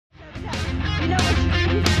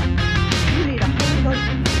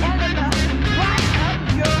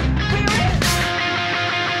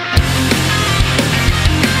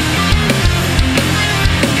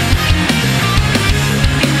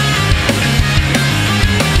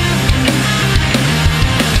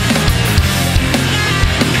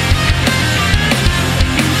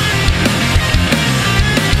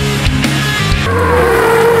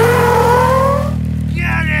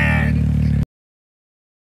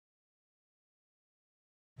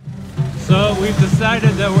So we've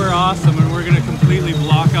decided that we're awesome and we're gonna completely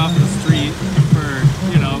block off the street for,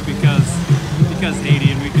 you know, because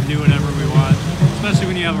Haiti, and we can do whatever we want, especially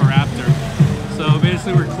when you have a Raptor. So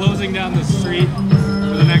basically we're closing down the street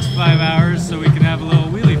for the next 5 hours so we can have a little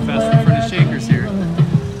wheelie fest in front of Shakers here.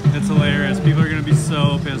 It's hilarious. People are gonna be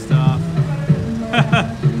so pissed off.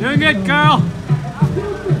 Doing good, Carl!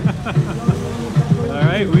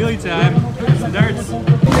 Alright, wheelie time. Get some darts.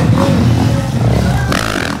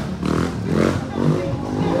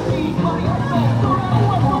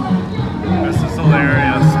 This is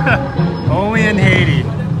hilarious. Only in Haiti.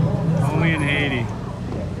 Only in Haiti.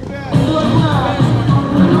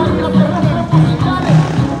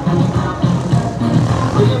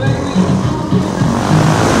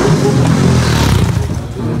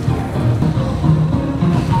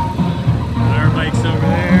 Our bike's over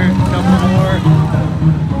there. A couple more.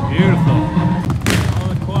 Beautiful. All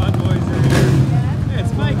the quad boys are here. Hey,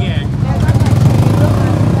 it's my gang.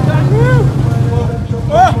 Woo!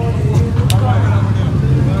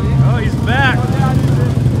 Oh, he's back.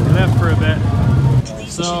 He left for a bit.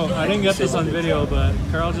 So I didn't get this on video, but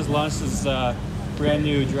Carl just launched his brand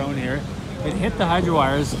new drone here. It hit the hydro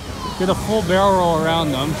wires, did a full barrel roll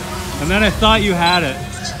around them, and then I thought you had it,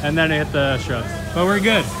 and then it hit the shrubs. But we're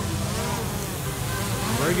good.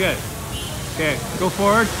 We're good. Okay, go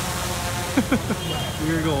forward.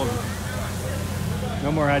 You're golden.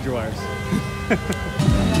 No more hydro wires.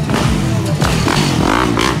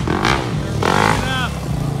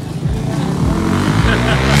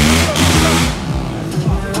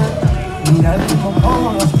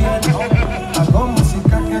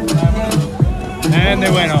 And they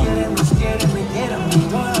went home.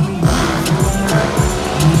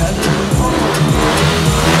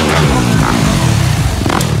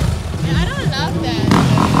 Yeah, I don't love that.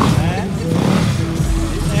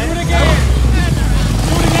 Do it again.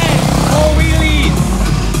 Do it again. More wheelies.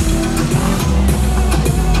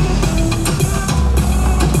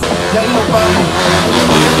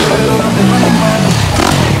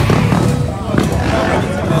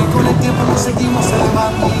 Con el tiempo nos seguimos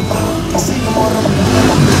elevando y seguimos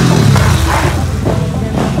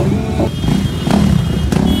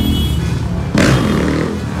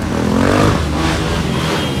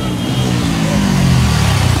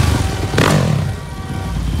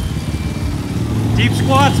Deep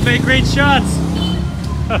squats make great shots.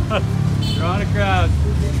 Drawing a crowd.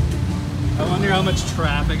 I wonder how much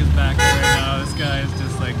traffic is back there right now. This guy is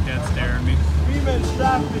just like dead staring me. Freeman,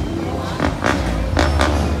 stop me.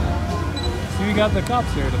 See, we got the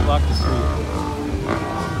cops here to block the street.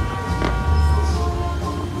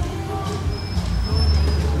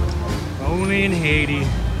 Only in Haiti.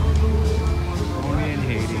 Only in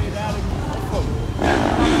Haiti.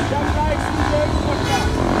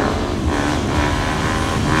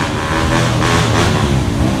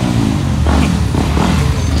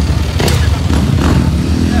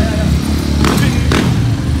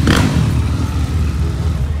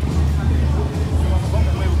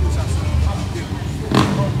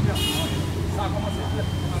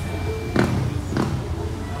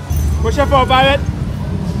 Prochaine fois on va mettre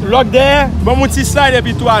lock there, bon mon petit slide et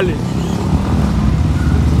puis toi aller.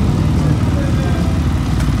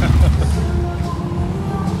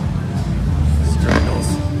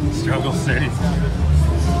 Struggle city.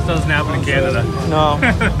 This doesn't happen in Canada. No.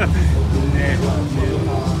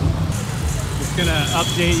 Just gonna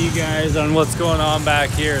update you guys on what's going on back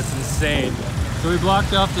here. It's insane. So we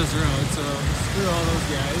blocked off this road, so screw all those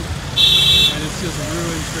guys. And it's just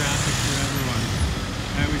ruined traffic for everyone.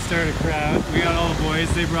 And we started a crowd. We got all the boys.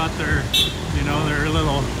 They brought their, you know, their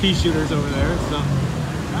little pea shooters over there. So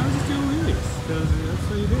I was just doing wheelies. Because that's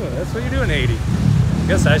what you do. That's what you do in Haiti. I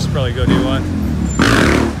guess I should probably go do one.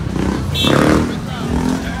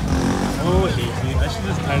 Oh, Haiti. I should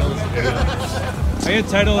just title this video. I could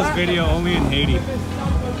title this video only in Haiti.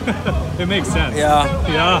 It makes sense. Yeah.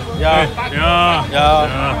 Yeah. Yeah. Yeah.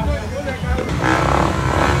 Yeah. Yeah.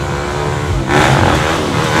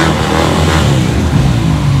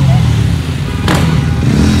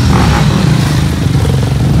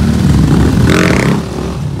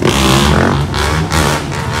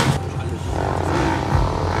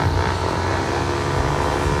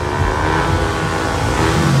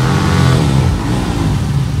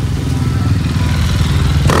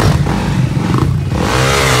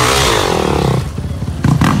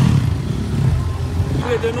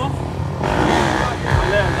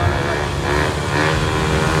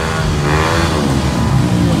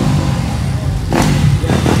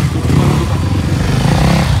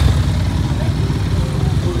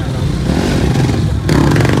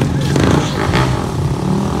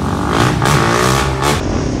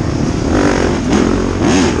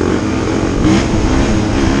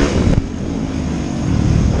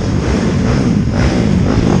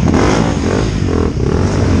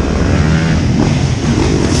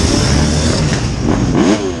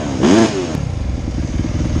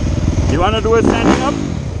 want to do it standing up?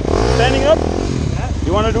 Standing up? Yeah.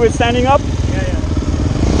 You want to do it standing up? Yeah, yeah.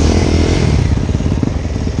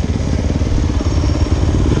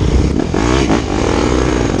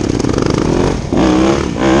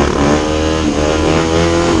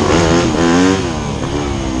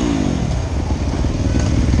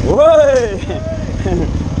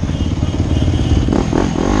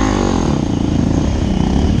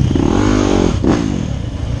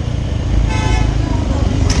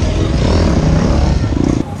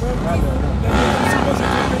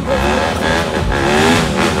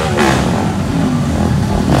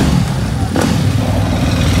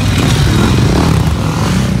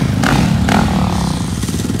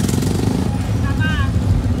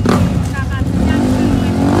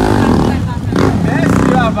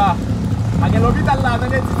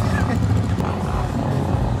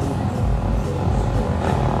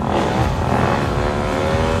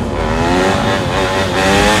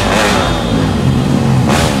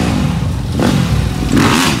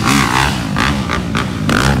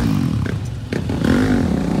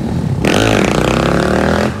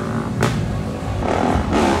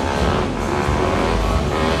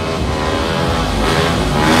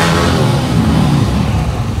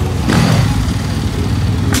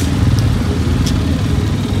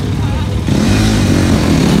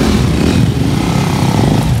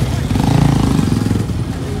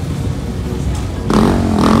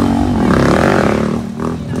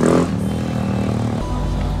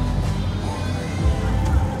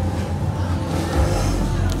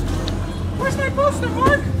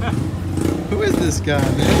 Who is this guy,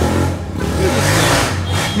 man? Who is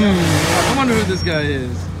this guy? I wonder who this guy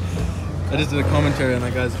is. I just did a commentary on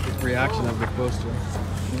that guy's reaction of the poster.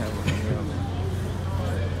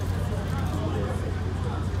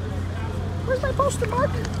 Where's my poster,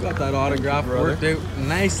 Mark? Got that autograph worked out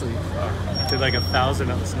nicely. Did like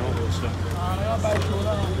 1,000 on the snowboard stuff.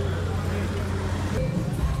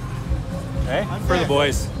 Hey, for the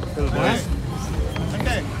boys. For the boys.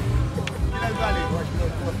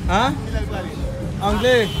 Hein?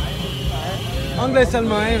 Anglais? Anglais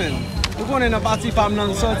seulement, hein, man? Vous connaissez la partie femme dans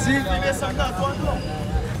le sorti?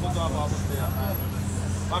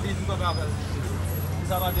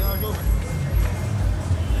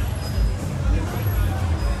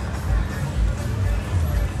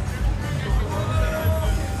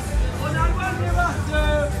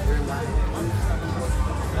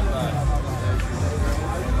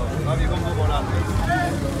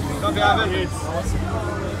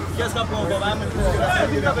 Qu'est-ce qu'on prend quand même?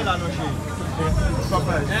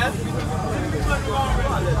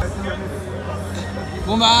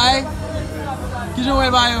 Bon bye. Qui joue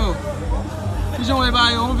au bayo? Qui joue au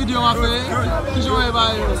bayo? On vidéo m'a fait. Qui joue au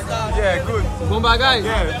bayo? Yeah, good. Bon bagay?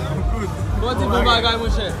 Yeah, good. Bon dit bon bagay mon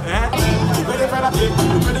cher.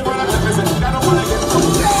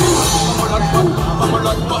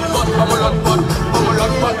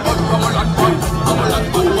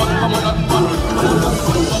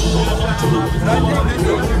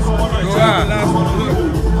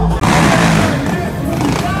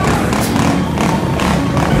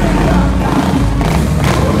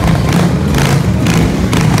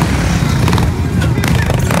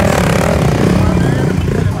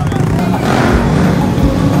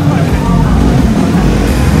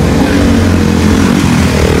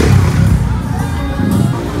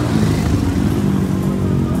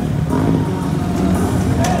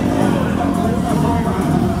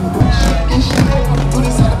 To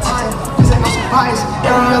the side.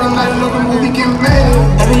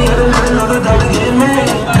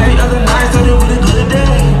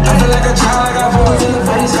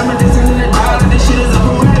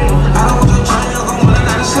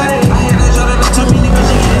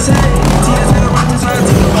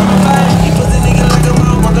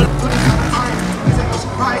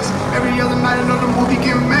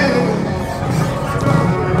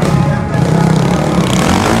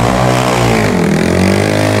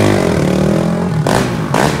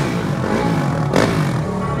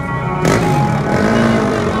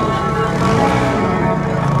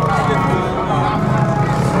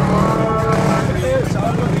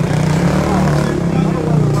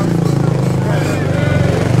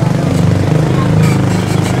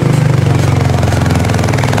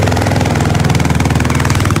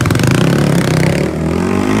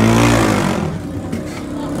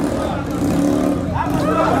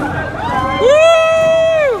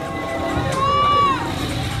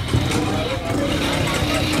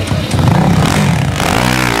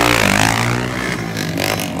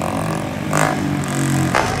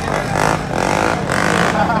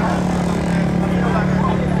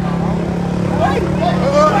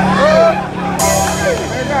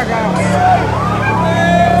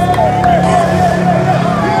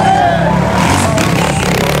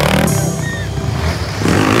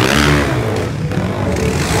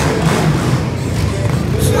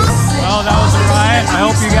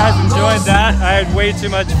 hope you guys enjoyed that. I had way too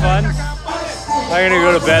much fun. I'm gonna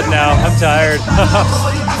go to bed now. I'm tired.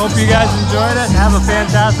 Hope you guys enjoyed it. Have a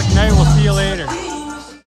fantastic night. We'll see you later.